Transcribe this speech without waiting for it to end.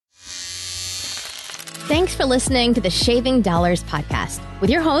Thanks for listening to the Shaving Dollars podcast with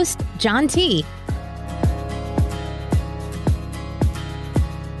your host, John T.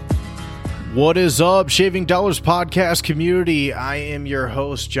 What is up, Shaving Dollars podcast community? I am your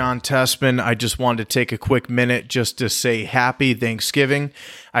host, John Tessman. I just wanted to take a quick minute just to say happy Thanksgiving.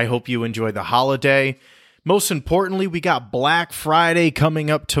 I hope you enjoy the holiday. Most importantly, we got Black Friday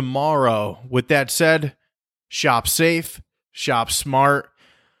coming up tomorrow. With that said, shop safe, shop smart,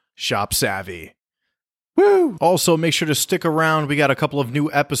 shop savvy. Woo! Also, make sure to stick around. We got a couple of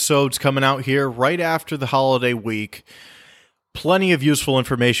new episodes coming out here right after the holiday week. Plenty of useful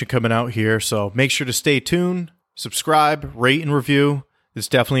information coming out here, so make sure to stay tuned, subscribe, rate, and review. It's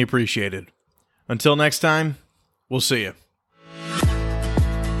definitely appreciated. Until next time, we'll see you.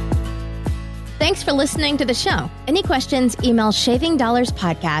 Thanks for listening to the show. Any questions, email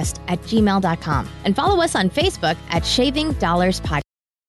shavingdollarspodcast@gmail.com and follow us on Facebook at Shaving Dollars Podcast.